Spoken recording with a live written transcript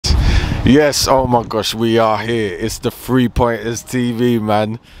Yes, oh my gosh, we are here. It's the 3 Pointers TV,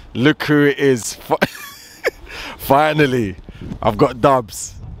 man. Look who it is. Finally, I've got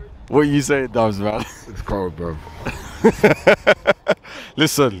Dubz. What are you saying, Dubz, man? It's cold, bro.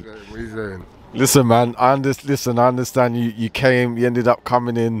 Listen. What are you saying? Listen, man. I understand you came. You ended up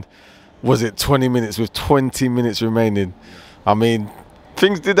coming in. Was it 20 minutes with 20 minutes remaining? I mean,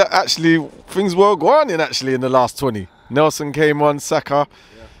 things were going in actually in the last 20. Nelson came on, Saka.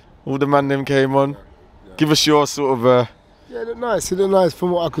 All the man them came on. Give us your sort of. Yeah, it looked nice. It looked nice from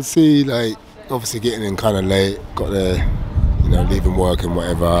what I could see. Like, obviously getting in kind of late. Got there, leaving work and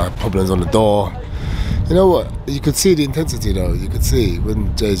whatever. Problems on the door. You know what? You could see the intensity though. You could see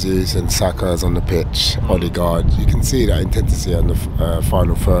when Jesus and Saka's on the pitch, Odegaard. You can see that intensity on the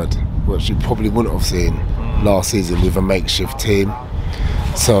final third, which you probably wouldn't have seen last season with a makeshift team.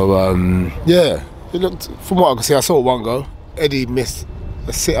 So yeah, it looked. From what I could see, I saw one go. Eddie missed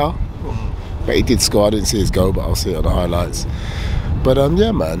a sitter, but he did score. I didn't see his goal, but I'll see it on the highlights. But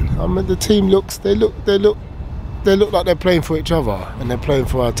yeah, man. I mean, the team looks. They look like they're playing for each other and they're playing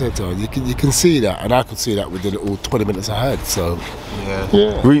for Arteta. You can see that, and I could see that with the little 20 minutes ahead. So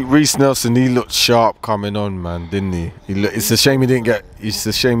yeah. Reece Nelson, he looked sharp coming on, man, didn't he? It's a shame he didn't get. It's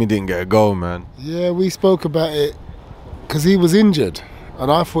a shame he didn't get a goal, man. Yeah, we spoke about it because he was injured,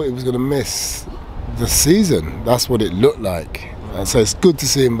 and I thought he was going to miss the season. That's what it looked like. And so it's good to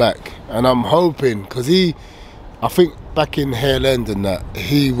see him back, and I'm hoping because I think back in Hale End and that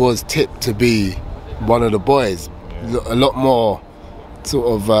he was tipped to be one of the boys, a lot more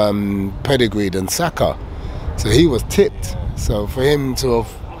sort of pedigree than Saka, so he was tipped. So for him to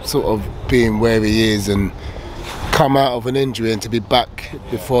have sort of been where he is and come out of an injury and to be back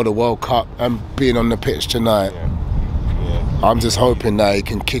before the World Cup and being on the pitch tonight, I'm just hoping that he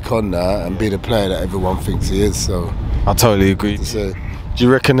can kick on now and be the player that everyone thinks he is. So I totally agree. Do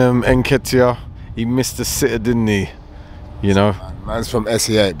you reckon Nketiah, he missed a sitter, didn't he? You know? Man's from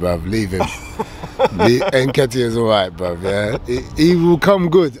SE8, bruv. Leave him. Nketiah is alright, bruv. Yeah, he will come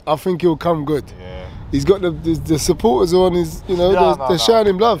good. I think he'll come good. Yeah. He's got the supporters on his. They're showing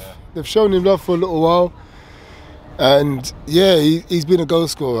him love. Yeah. They've shown him love for a little while, and yeah, he's been a goal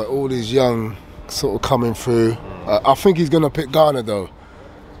scorer. All these young sort of coming through. I think he's gonna pick Ghana though.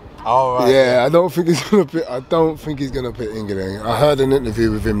 Oh, right. Yeah, I don't think he's gonna pick England. I heard an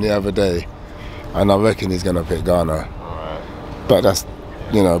interview with him the other day, and I reckon he's gonna pick Ghana. But that's,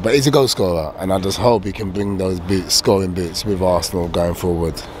 but he's a goal scorer, and I just hope he can bring those scoring bits with Arsenal going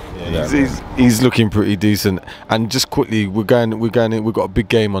forward. Yeah, he's looking pretty decent. And just quickly, we've got a big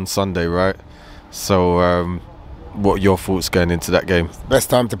game on Sunday, right? So, what are your thoughts going into that game? Best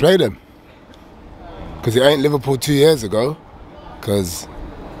time to play them, because it ain't Liverpool 2 years ago, because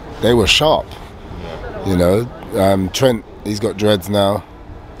they were sharp. Trent, he's got dreads now.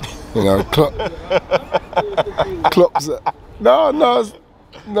 Klopp's.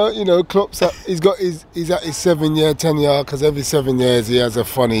 No. Klopp's he's at his 7-year tenure, because every 7 years he has a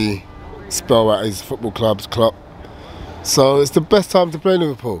funny spell at his football clubs. Klopp. So it's the best time to play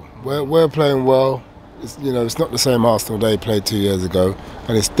Liverpool. We're playing well. It's not the same Arsenal they played 2 years ago,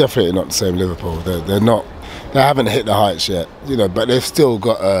 and it's definitely not the same Liverpool. They haven't hit the heights yet. But they've still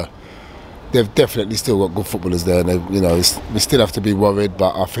got They've definitely still got good footballers there, and we still have to be worried,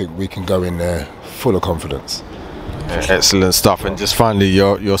 but I think we can go in there full of confidence. Yeah, excellent stuff. And just finally,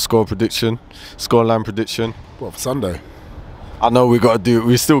 your scoreline prediction. What, for Sunday? I know we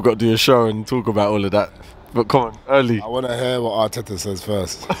still got to do a show and talk about all of that, but come on, early. I want to hear what Arteta says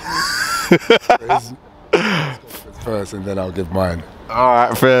first. First, and then I'll give mine. All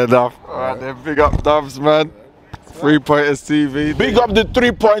right, fair enough. All right, then, big up Dubz, man. 3 Pointers TV. Big up the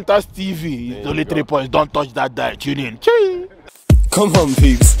 3 Pointers TV. It's only 3 points. Don't touch that dial. Tune in. Come on,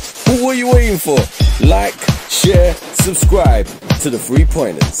 peeps. What are you waiting for? Like, share, subscribe to the 3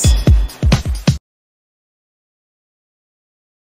 Pointers.